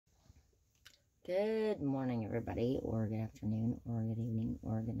Good morning, everybody, or good afternoon, or good evening,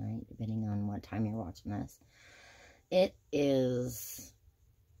 or good night, depending on what time you're watching this. It is,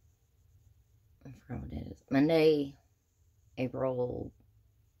 I forgot what it is, Monday, April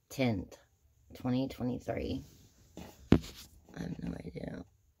 10th, 2023. I have no idea.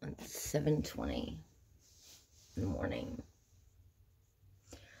 It's 7:20 in the morning.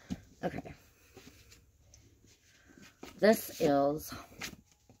 Okay. This is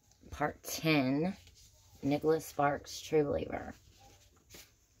Part 10, Nicholas Sparks, True Believer.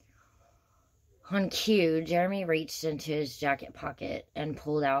 On cue, Jeremy reached into his jacket pocket and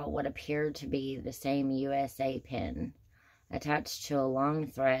pulled out what appeared to be the same USA pin, attached to a long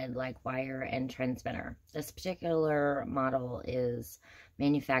thread like wire and transmitter. This particular model is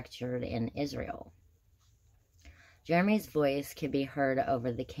manufactured in Israel. Jeremy's voice could be heard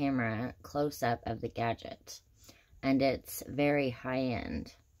over the camera close-up of the gadget, and it's very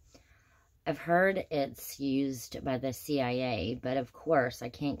high-end. I've heard it's used by the CIA, but of course I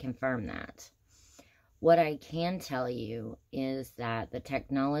can't confirm that. What I can tell you is that the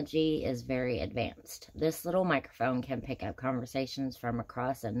technology is very advanced. This little microphone can pick up conversations from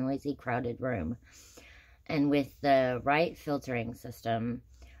across a noisy, crowded room, and with the right filtering system,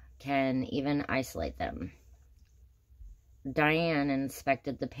 can even isolate them. Diane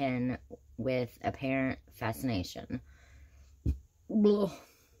inspected the pin with apparent fascination. Blah.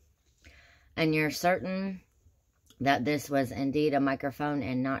 And you're certain that this was indeed a microphone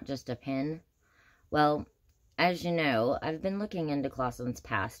and not just a pin? Well, as you know, I've been looking into Clausen's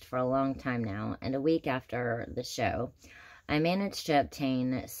past for a long time now, and a week after the show, I managed to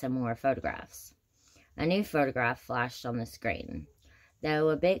obtain some more photographs. A new photograph flashed on the screen. Though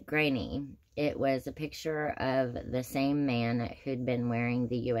a bit grainy, it was a picture of the same man who'd been wearing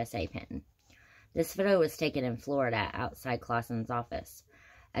the USA pin. This photo was taken in Florida outside Clausen's office.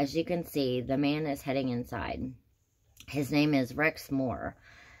 As you can see, the man is heading inside. His name is Rex Moore,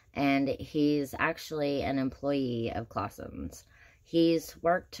 and he's actually an employee of Clausen's. He's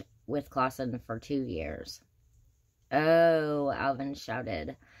worked with Clausen for 2 years. Oh, Alvin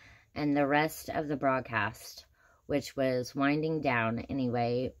shouted, and the rest of the broadcast, which was winding down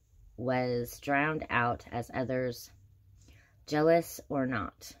anyway, was drowned out as others, jealous or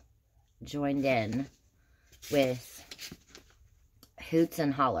not, joined in with hoots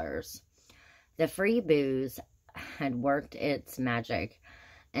and hollers. The free booze had worked its magic,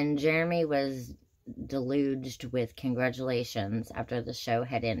 and Jeremy was deluged with congratulations after the show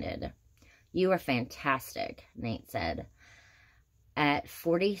had ended. "You were fantastic," Nate said. At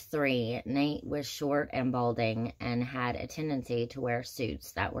 43, Nate was short and balding and had a tendency to wear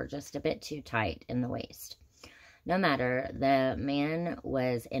suits that were just a bit too tight in the waist. No matter, the man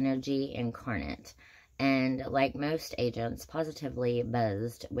was energy incarnate, and like most agents, positively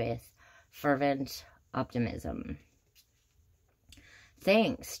buzzed with fervent optimism.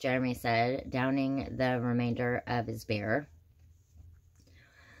 "Thanks," Jeremy said, downing the remainder of his beer.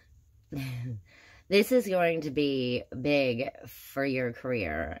 "This is going to be big for your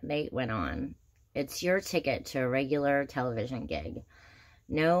career," Nate went on. "It's your ticket to a regular television gig.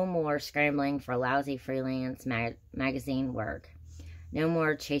 No more scrambling for lousy freelance magazine work. No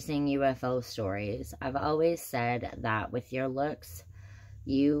more chasing UFO stories. I've always said that with your looks,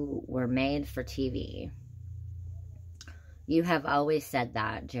 you were made for TV." "You have always said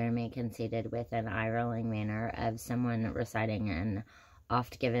that," Jeremy conceded with an eye-rolling manner of someone reciting an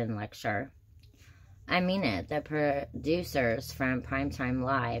oft-given lecture. "I mean it. The producers from Primetime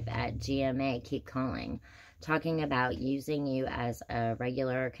Live at GMA keep calling, talking about using you as a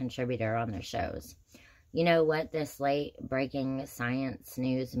regular contributor on their shows. You know what this late-breaking science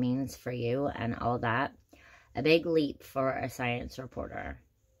news means for you and all that? A big leap for a science reporter."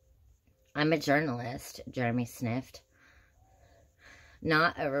 "I'm a journalist," Jeremy sniffed.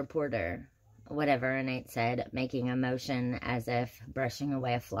 "Not a reporter." "Whatever," Nate said, making a motion as if brushing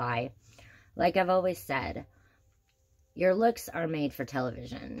away a fly. "Like I've always said, your looks are made for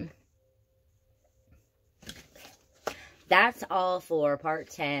television." That's all for Part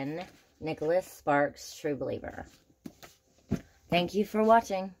 10, Nicholas Sparks, True Believer. Thank you for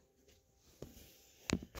watching.